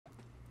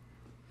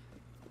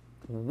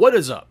What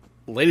is up,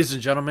 ladies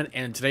and gentlemen?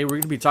 And today we're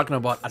going to be talking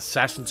about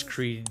Assassin's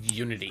Creed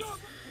Unity.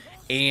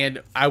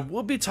 And I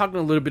will be talking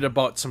a little bit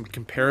about some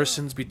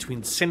comparisons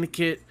between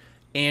Syndicate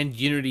and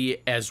Unity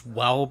as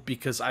well,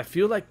 because I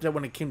feel like that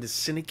when it came to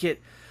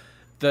Syndicate,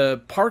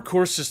 the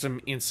parkour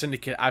system in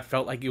Syndicate, I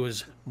felt like it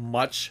was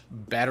much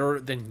better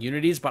than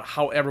Unity's. But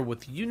however,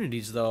 with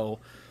Unity's though,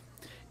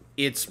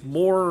 it's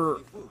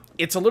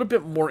a little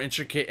bit more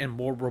intricate and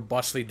more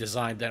robustly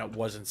designed than it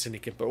was in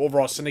Syndicate. But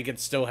overall, Syndicate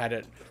still had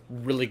it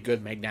really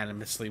good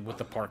magnanimously with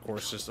the parkour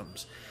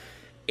systems.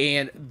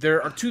 And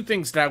there are two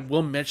things that I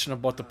will mention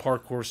about the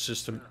parkour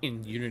system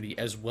in Unity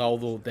as well,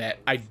 though, that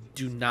I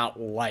do not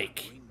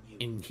like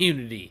in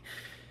Unity.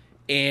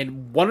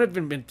 And one of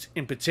them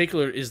in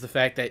particular is the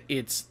fact that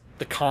it's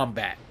the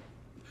combat.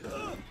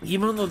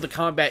 Even though the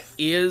combat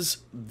is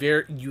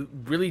you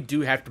really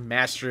do have to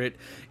master it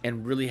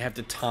and really have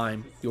to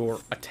time your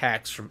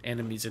attacks from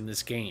enemies in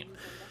this game.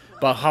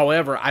 But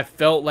however, I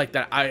felt like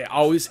that I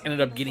always ended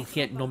up getting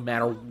hit no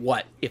matter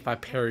what, if I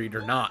parried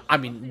or not. I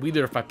mean,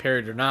 either if I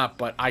parried or not,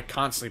 but I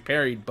constantly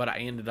parried, but I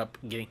ended up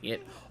getting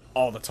hit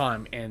all the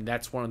time. And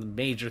that's one of the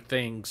major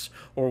things,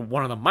 or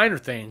one of the minor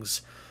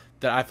things,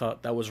 that I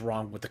thought that was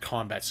wrong with the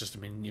combat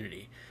system in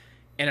Unity.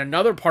 And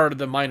another part of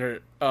the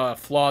minor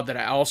flaw that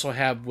I also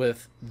have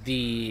with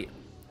the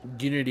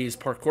Unity's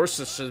parkour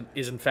system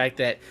is, in fact,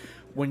 that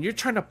when you're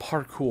trying to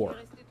parkour,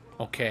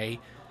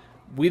 okay,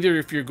 whether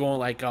if you're going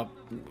like up,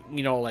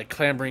 like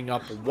clambering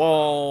up a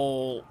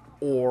wall,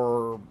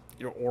 or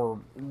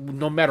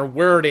no matter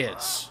where it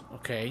is,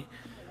 okay,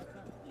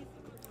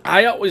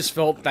 I always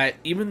felt that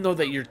even though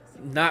that you're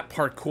not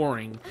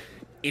parkouring,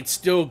 it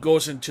still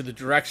goes into the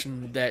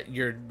direction that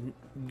you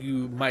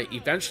might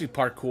eventually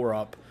parkour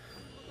up.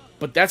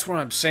 But that's what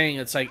I'm saying.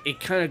 It's like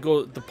it kind of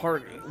goes with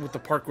the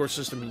parkour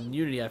system in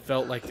Unity. I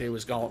felt like they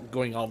was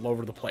going all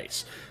over the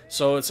place.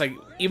 So it's like,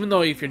 even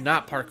though if you're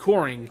not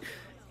parkouring,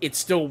 it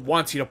still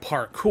wants you to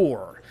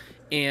parkour,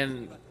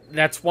 and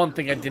that's one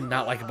thing I did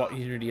not like about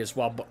Unity as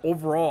well. But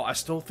overall, I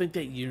still think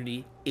that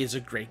Unity is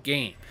a great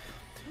game.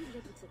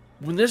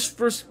 When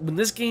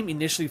this game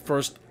initially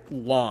first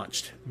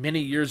launched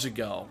many years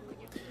ago,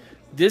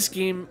 this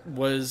game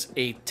was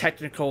a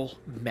technical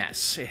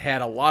mess. It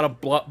had a lot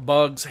of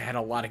bugs, it had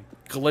a lot of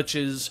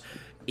glitches.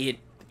 It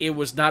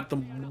was not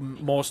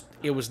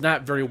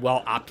very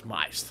well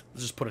optimized.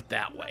 Let's just put it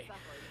that way.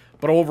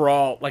 But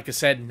overall, like I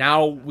said,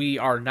 now we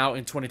are now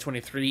in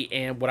 2023,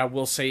 and what I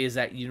will say is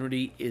that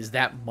Unity is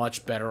that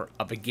much better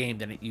of a game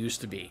than it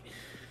used to be.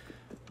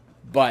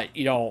 But,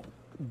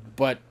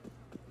 but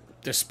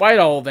despite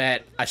all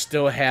that, I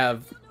still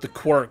have the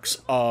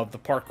quirks of the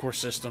parkour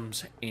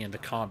systems and the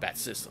combat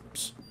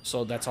systems.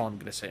 So that's all I'm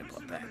going to say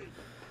about that.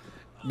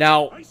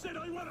 Now,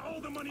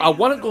 I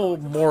want to go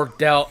more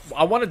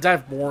I want to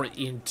dive more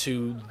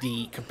into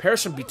the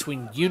comparison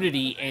between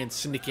Unity and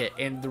Syndicate.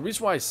 And the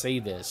reason why I say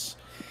this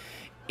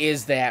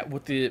is that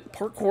with the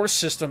parkour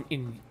system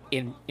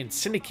in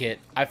Syndicate,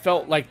 I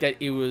felt like that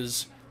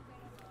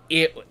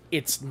it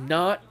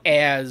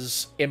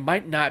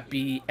might not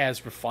be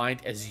as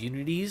refined as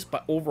Unity's,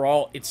 but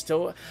overall it's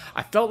still,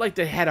 I felt like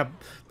they had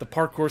the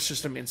parkour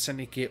system in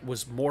Syndicate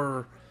was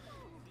more,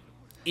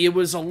 it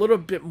was a little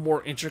bit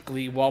more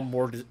intricately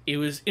it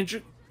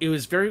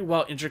was very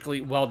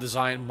intricately well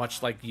designed,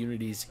 much like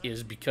Unity's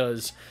is,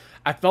 because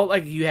I felt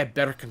like you had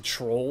better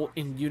control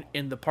in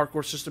the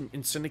parkour system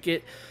in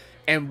Syndicate.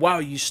 And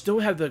while you still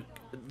have the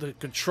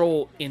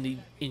control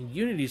in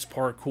Unity's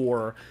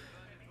parkour,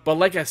 but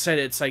like I said,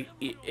 it's like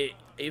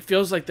it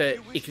feels like that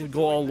it can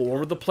go all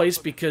over the place,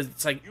 because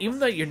it's like, even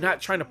though you're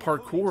not trying to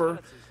parkour,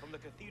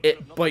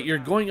 but you're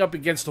going up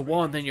against the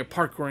wall and then you're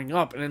parkouring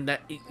up, and then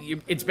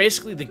it's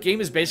basically, the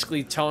game is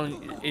basically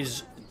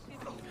is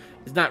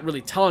not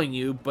really telling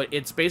you, but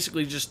it's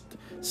basically just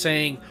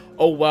saying,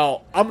 oh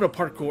well, I'm gonna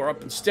parkour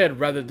up instead,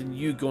 rather than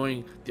you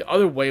going the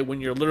other way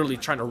when you're literally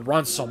trying to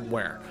run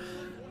somewhere.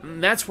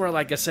 And that's where,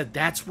 like I said,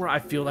 that's where I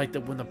feel like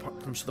that when it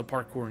comes to the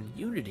parkour in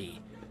Unity,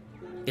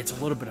 it's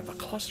a little bit of a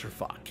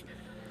clusterfuck.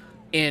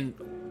 And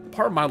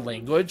pardon my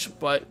language,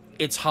 but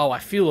it's how I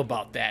feel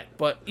about that.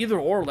 But either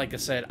or, like I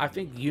said, I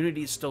think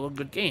Unity is still a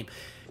good game.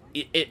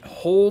 It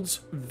holds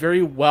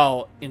very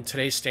well in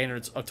today's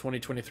standards of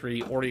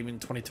 2023, or even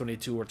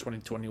 2022 or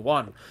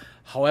 2021.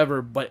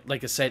 However, but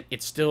like I said,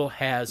 it still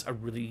has a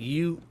really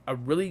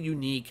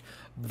unique,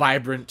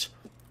 vibrant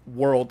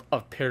world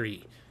of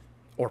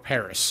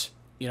Paris.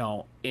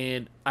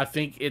 And I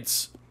think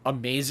it's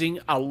amazing.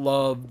 I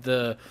love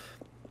the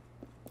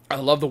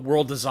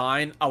world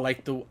design. I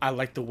like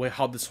the way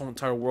how this whole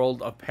entire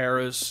world of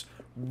Paris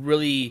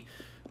really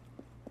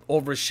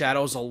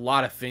overshadows a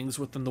lot of things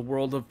within the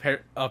world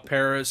of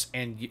Paris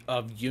and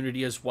of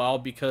Unity as well,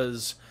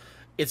 because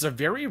it's a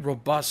very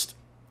robust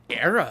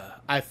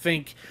era, I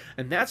think.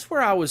 And that's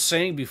where I was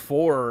saying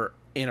before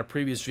in a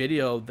previous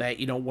video that,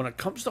 when it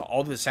comes to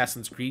all the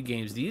Assassin's Creed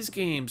games, these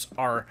games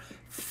are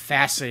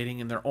fascinating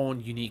in their own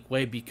unique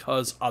way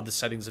because of the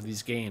settings of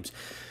these games.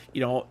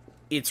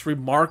 It's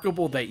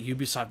remarkable that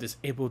Ubisoft is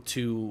able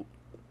to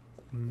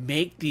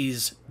make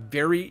these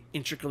very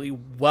intricately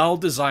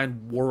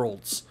well-designed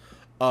worlds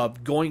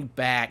of going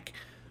back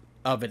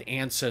of an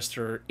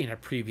ancestor in a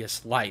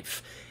previous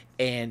life.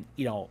 And,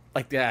 you know,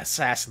 like the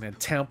assassin and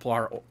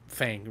Templar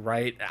thing,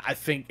 right? I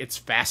think it's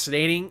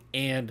fascinating.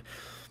 And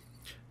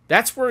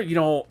that's where, you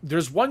know,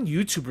 there's one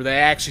YouTuber that I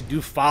actually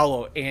do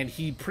follow, and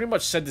he pretty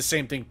much said the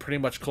same thing, pretty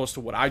much close to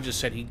what I just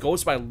said. He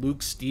goes by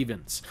Luke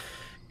Stevens.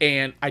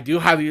 And I do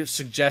highly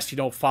suggest, you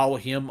know, follow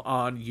him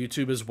on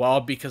YouTube as well,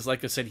 because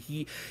like I said,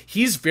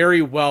 he's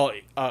very well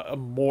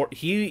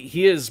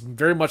he is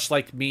very much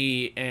like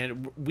me,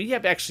 and we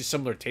have actually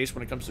similar tastes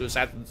when it comes to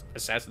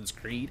Assassin's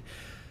Creed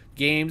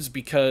games,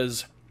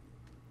 because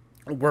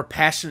we're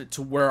passionate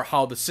to where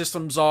how the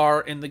systems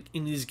are in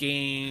these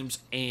games,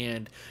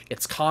 and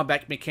its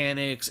combat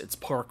mechanics, its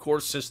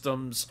parkour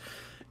systems,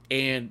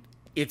 and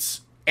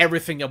it's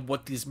everything of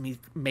what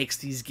makes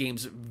these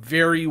games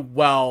very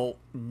well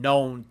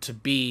known to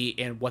be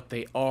and what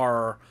they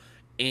are,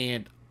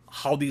 and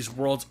how these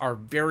worlds are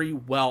very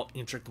well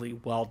intricately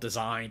well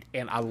designed.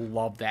 And I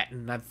love that,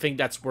 and I think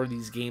that's where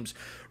these games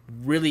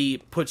really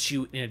puts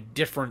you in a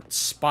different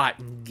spot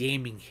in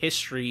gaming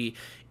history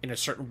in a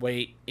certain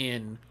way,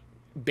 in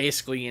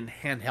basically in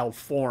handheld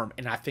form.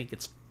 And I think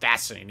it's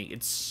fascinating.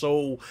 It's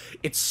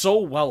so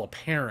well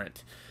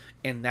apparent,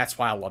 and that's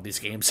why I love these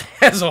games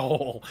as a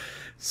whole.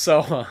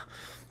 So,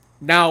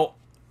 now,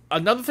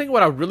 another thing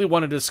what I really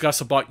want to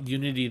discuss about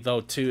Unity,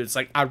 though, too, is,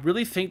 like, I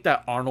really think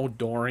that Arnold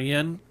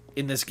Dorian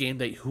in this game,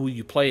 that who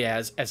you play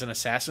as an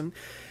assassin,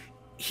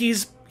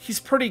 he's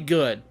pretty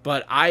good.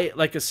 But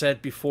like I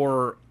said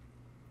before,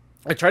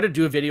 I tried to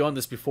do a video on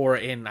this before,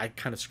 and I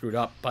kind of screwed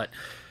up. But,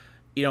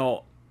 you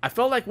know, I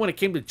felt like when it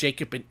came to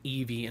Jacob and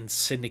Evie in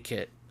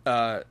Syndicate,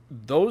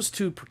 those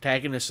two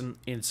protagonists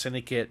in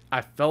Syndicate,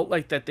 I felt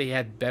like that they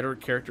had better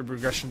character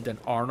progression than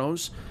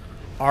Arno's.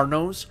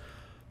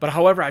 But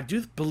however, I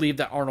do believe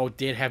that Arno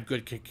did have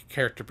good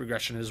character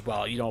progression as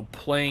well. You know,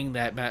 playing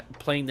that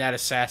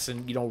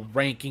assassin, you know,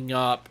 ranking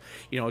up,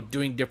 you know,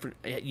 doing different,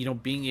 you know,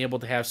 being able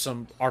to have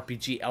some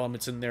RPG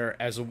elements in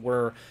there, as it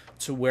were,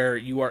 to where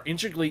you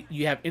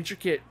have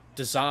intricate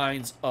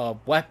designs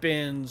of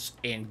weapons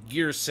and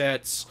gear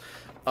sets,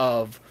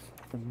 of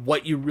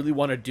what you really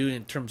want to do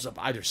in terms of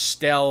either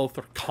stealth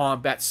or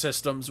combat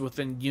systems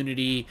within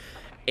Unity.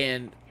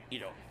 And, you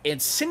know,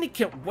 and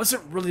Syndicate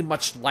wasn't really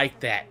much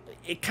like that.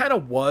 It kind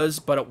of was,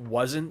 but it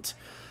wasn't.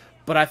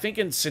 But I think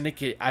in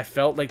Syndicate, I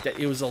felt like that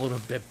it was a little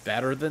bit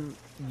better than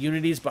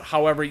Unity's. But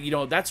however, you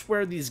know, that's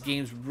where these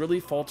games really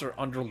falter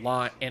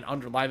underlie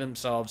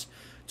themselves,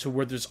 to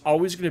where there's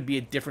always going to be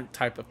a different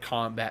type of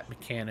combat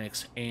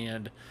mechanics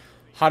and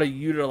how to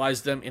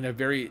utilize them in a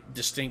very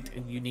distinct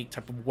and unique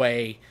type of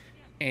way.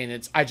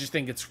 And I just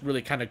think it's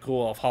really kind of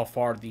cool of how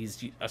far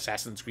these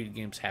Assassin's Creed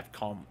games have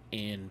come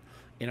in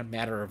a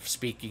matter of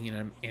speaking,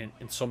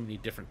 in so many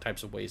different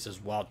types of ways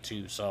as well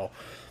too. So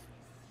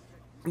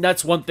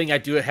that's one thing I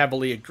do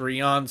heavily agree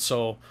on.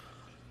 So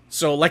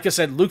like I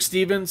said, Luke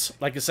Stevens,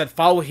 like I said,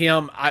 follow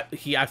him. I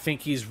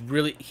think he's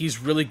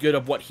really good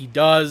at what he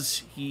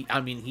does. He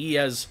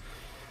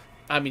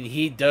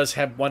does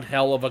have one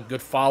hell of a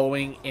good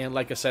following, and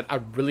like I said,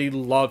 I really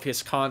love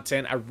his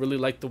content. I really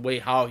like the way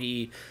how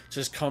he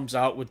just comes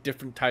out with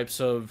different types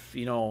of,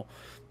 you know,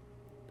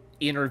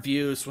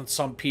 interviews with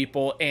some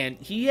people. And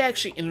he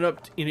actually ended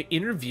up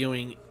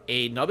interviewing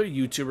another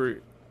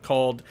YouTuber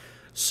called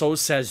So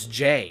Says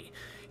Jay.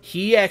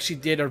 He actually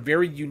did a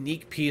very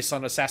unique piece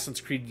on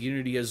Assassin's Creed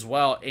Unity as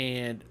well,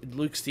 and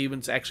Luke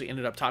Stevens actually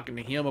ended up talking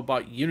to him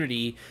about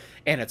Unity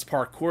and its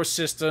parkour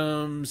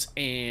systems,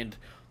 and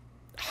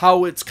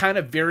how it's kind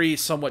of very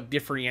somewhat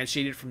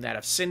differentiated from that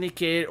of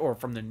Syndicate or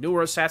from the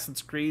newer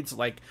Assassin's Creeds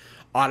like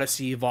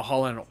Odyssey,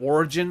 Valhalla, and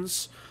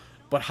Origins.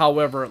 But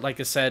however, like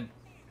I said,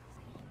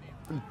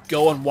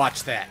 go and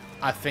watch that.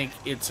 I think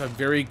it's a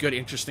very good,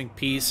 interesting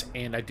piece,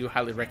 and I do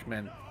highly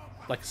recommend,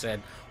 like I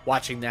said,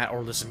 watching that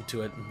or listening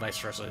to it, and vice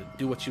versa.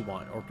 Do what you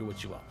want or do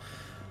what you will.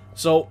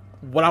 So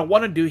what I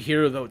want to do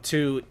here, though,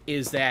 too,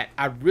 is that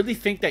I really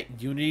think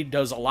that Unity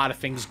does a lot of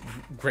things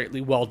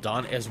greatly well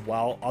done as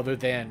well, other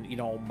than, you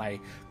know, my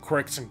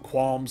quirks and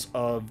qualms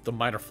of the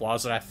minor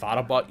flaws that I thought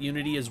about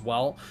Unity as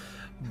well.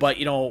 But,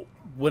 you know,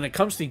 when it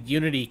comes to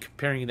Unity,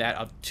 comparing that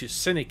up to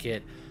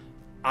Syndicate,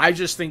 I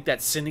just think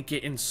that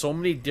Syndicate, in so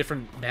many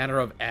different manner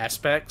of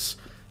aspects,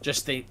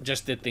 just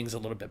did things a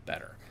little bit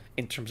better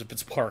in terms of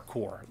its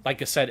parkour.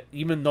 Like I said,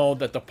 even though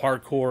that the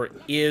parkour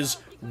is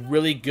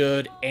really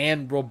good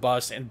and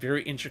robust and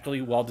very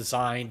intricately well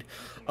designed,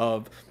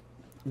 of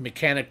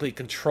mechanically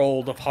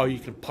controlled of how you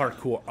can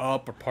parkour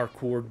up or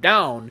parkour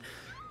down,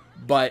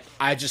 but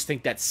I just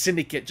think that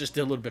Syndicate just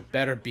did a little bit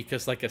better,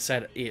 because like I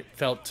said, it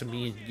felt to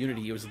me in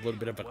Unity it was a little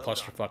bit of a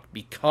clusterfuck,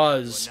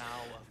 because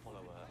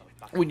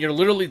when you're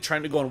literally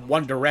trying to go in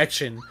one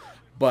direction,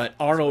 but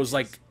Arno's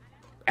like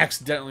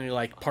accidentally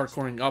like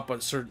parkouring up a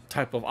certain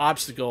type of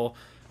obstacle,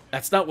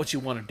 that's not what you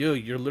want to do.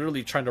 You're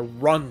literally trying to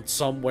run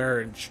somewhere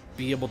and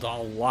be able to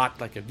unlock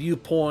like a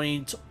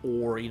viewpoint,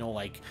 or, you know,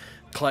 like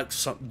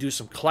do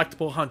some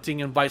collectible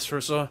hunting and vice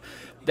versa.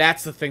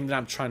 That's the thing that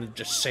I'm trying to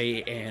just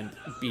say and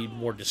be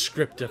more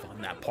descriptive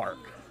on that part.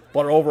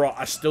 But overall,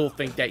 I still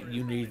think that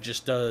Unity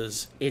just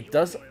does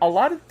a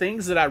lot of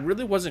things that I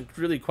really wasn't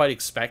really quite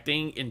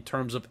expecting in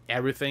terms of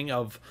everything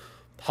of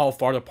how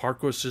far the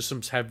parkour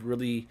systems have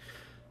really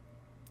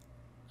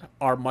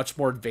are much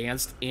more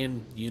advanced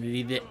in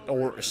Unity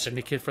or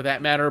Syndicate for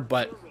that matter.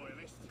 But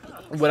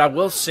what I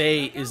will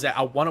say is that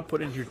I want to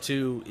put in here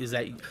too is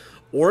that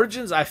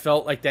Origins, I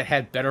felt like that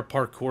had better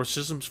parkour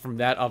systems from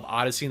that of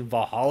Odyssey and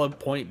Valhalla.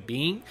 Point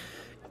being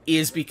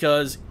is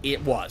because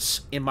it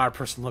was, in my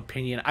personal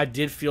opinion, I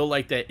did feel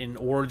like that in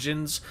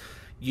Origins,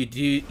 you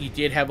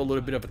did have a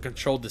little bit of a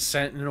controlled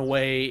descent in a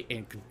way,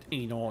 and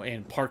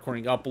and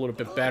parkouring up a little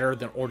bit better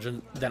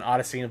than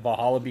Odyssey and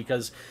Valhalla,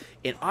 because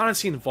in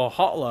Odyssey and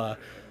Valhalla,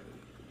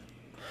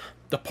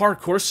 the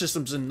parkour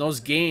systems in those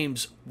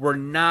games were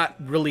not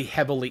really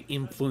heavily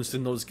influenced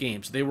in those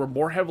games. They were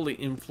more heavily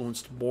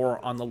influenced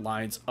more on the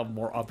lines of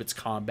more of its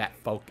combat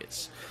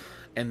focus.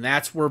 And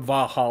that's where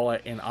Valhalla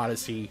and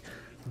Odyssey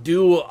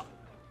do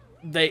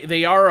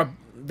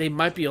they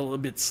might be a little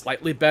bit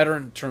slightly better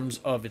in terms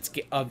of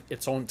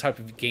its own type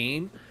of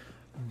game.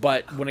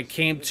 But when it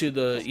came to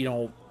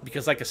the,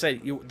 because like I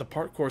said, the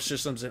parkour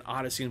systems in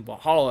Odyssey and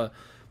Valhalla,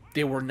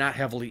 they were not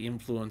heavily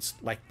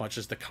influenced like much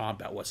as the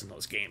combat was in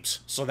those games.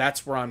 So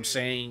that's where I'm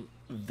saying,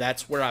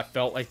 that's where I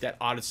felt like that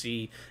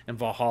Odyssey and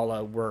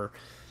Valhalla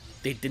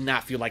they did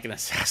not feel like an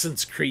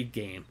Assassin's Creed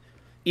game.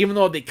 Even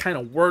though they kind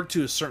of were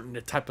to a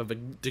certain type of a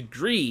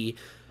degree,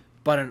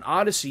 but in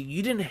Odyssey,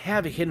 you didn't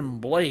have a hidden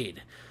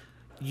blade.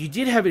 You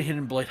did have a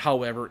hidden blade,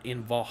 however,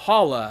 in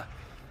Valhalla,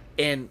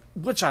 and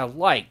which I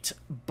liked,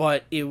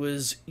 but it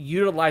was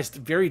utilized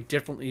very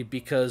differently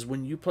because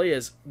when you play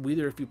as,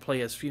 whether if you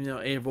play as female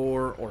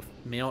Eivor or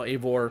male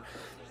Eivor,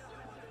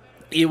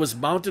 it was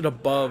mounted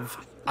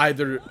above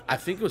either, I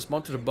think it was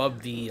mounted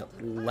above the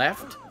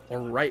left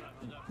or right,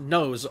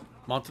 no, it was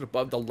mounted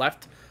above the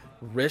left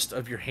wrist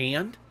of your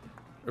hand,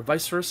 or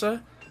vice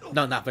versa.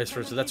 No, not vice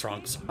versa, that's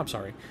wrong, I'm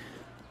sorry.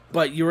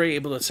 But you were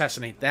able to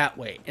assassinate that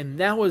way, and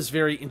that was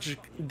very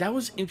interesting. That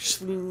was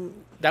interesting.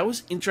 That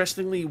was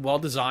interestingly well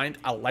designed.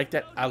 I like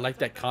that. I like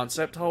that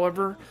concept.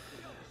 However,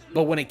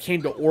 but when it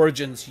came to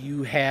Origins,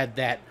 you had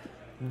that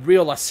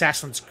real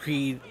Assassin's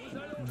Creed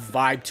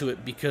vibe to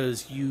it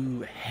because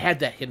you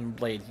had that hidden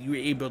blade. You were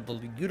able to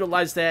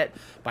utilize that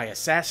by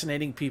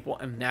assassinating people,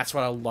 and that's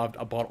what I loved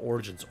about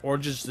Origins.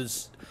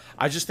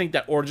 I just think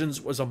that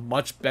Origins was a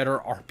much better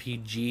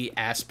RPG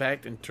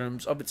aspect in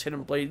terms of its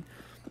hidden blade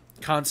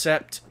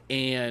concept,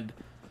 and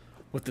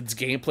with its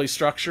gameplay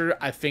structure.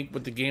 I think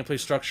with the gameplay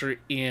structure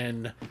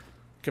in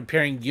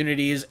comparing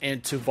Unity's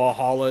and to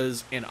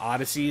Valhalla's and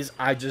Odyssey's,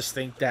 I just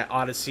think that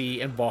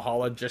Odyssey and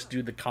Valhalla just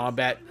do the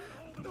combat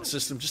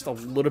system just a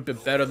little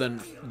bit better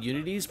than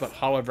Unity's. But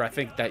however, I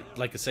think that,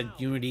 like I said,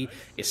 Unity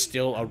is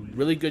still a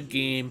really good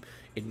game.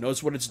 It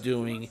knows what it's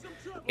doing,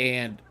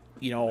 and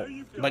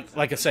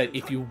like I said,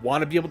 if you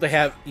want to be able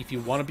to if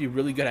you want to be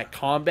really good at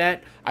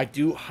combat, I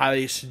do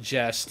highly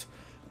suggest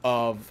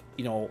of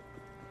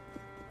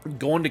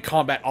going to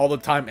combat all the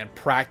time and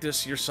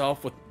practice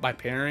yourself by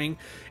pairing,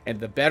 and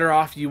the better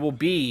off you will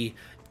be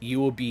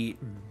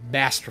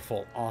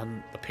masterful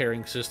on the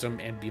pairing system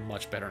and be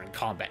much better in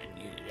combat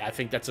in Unity. I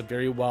think that's a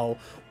very well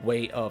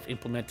way of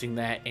implementing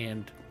that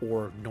and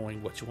or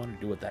knowing what you want to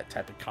do with that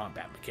type of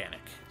combat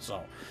mechanic.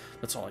 So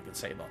that's all I can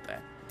say about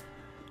that.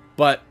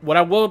 But what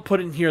I will put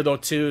in here though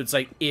too, it's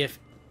like if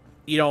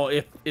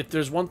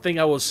there's one thing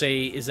I will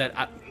say is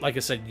that, like I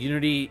said,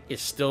 Unity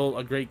is still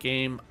a great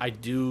game. I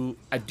do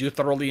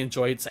thoroughly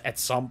enjoy it at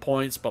some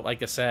points, but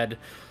like I said,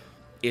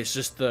 it's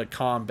just the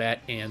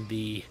combat and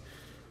the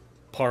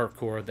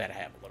parkour that I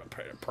have a little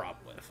problem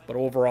with. But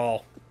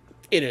overall,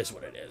 it is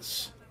what it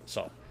is.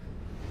 So,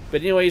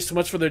 but anyways, too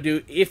much further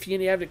ado. If you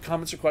have any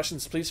comments or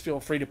questions, please feel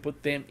free to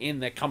put them in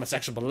the comment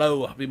section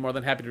below. I'll be more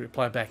than happy to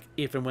reply back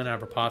if and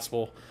whenever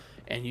possible.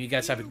 And you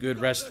guys have a good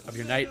rest of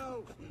your night,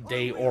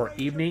 day, or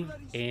evening,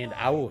 and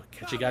I will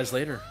catch you guys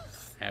later.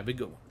 Have a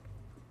good one.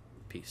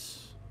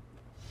 Peace.